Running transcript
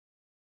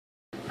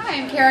Hi,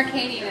 I'm Kara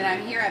Kading, and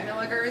I'm here at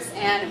Milaegers,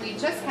 and we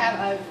just have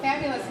a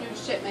fabulous new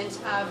shipment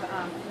of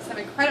some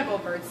incredible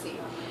bird seed.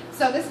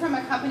 So this is from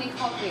a company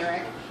called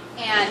Lyric,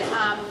 and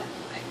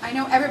I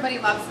know everybody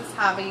loves this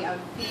hobby of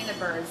feeding the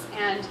birds,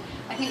 and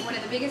I think one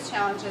of the biggest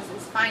challenges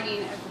is finding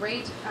a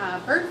great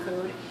bird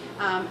food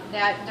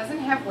that doesn't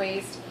have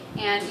waste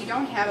and you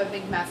don't have a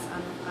big mess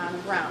on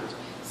the ground.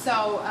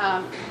 So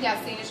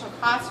yes, the initial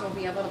cost will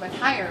be a little bit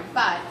higher,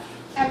 but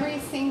every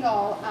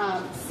single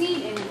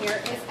seed in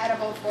here is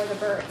edible for the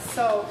birds.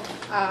 So,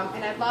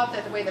 and I love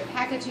that the way the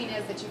packaging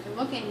is, that you can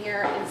look in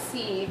here and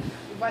see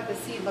what the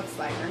seed looks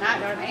like. They're not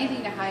doing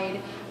anything to hide,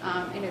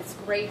 and it's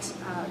great,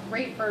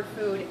 great bird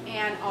food,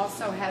 and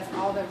also has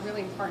all the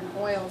really important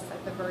oils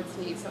that the birds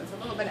need. So it's a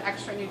little bit of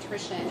extra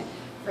nutrition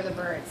for the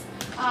birds.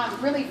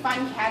 Really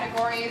fun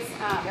categories.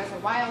 There's a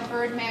wild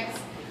bird mix.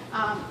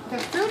 The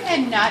fruit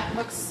and nut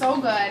looks so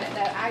good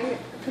that I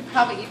could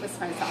probably eat this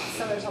myself.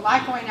 So there's a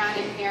lot going on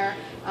in here.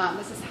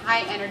 This is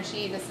high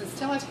energy. This is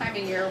still a time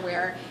of year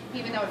where,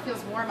 even though it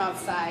feels warm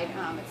outside,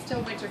 it's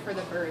still winter for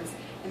the birds,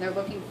 and they're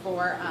looking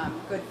for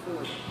good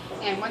food.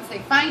 And once they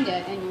find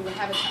it and you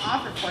have it to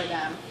offer for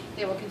them,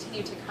 they will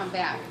continue to come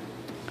back.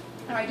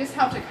 Now, I just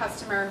helped a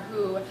customer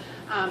who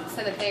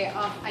said that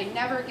I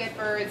never get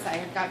birds.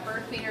 I've got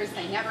bird feeders.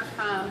 They never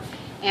come.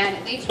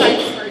 And they tried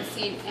this bird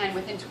seed, and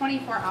within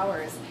 24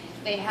 hours,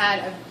 they had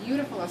a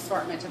beautiful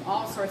assortment of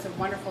all sorts of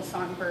wonderful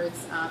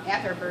songbirds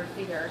at their bird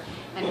feeder.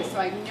 And so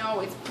I know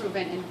it's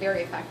proven and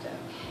very effective.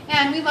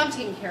 And we love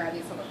taking care of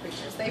these little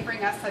creatures. They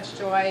bring us such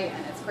joy,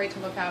 and it's great to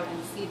look out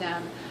and see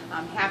them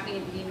happy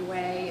and eating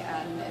away.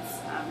 And it's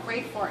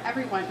great for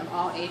everyone of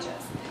all ages.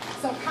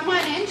 So come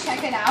on in,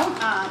 check it out.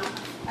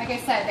 Like I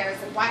said,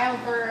 there's a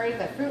wild bird,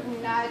 the fruit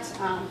and nut,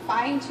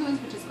 fine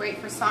tunes, which is great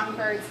for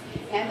songbirds,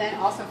 and then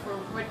also for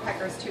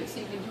woodpeckers too. So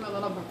you can do a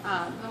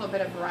little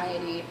bit of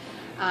variety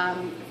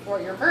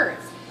for your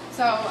birds.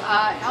 So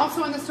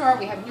also in the store,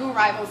 we have new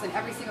arrivals in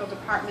every single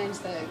department.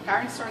 The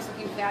garden store is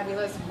looking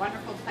fabulous,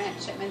 wonderful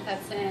plant shipment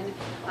that's in,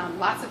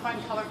 lots of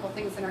fun, colorful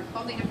things in our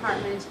clothing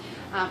department,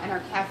 and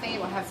our cafe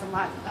will have some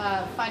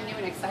fun, new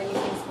and exciting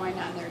things going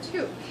on there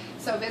too.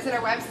 So visit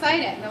our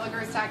website at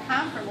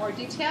milaegers.com for more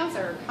details,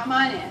 or come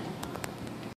on in.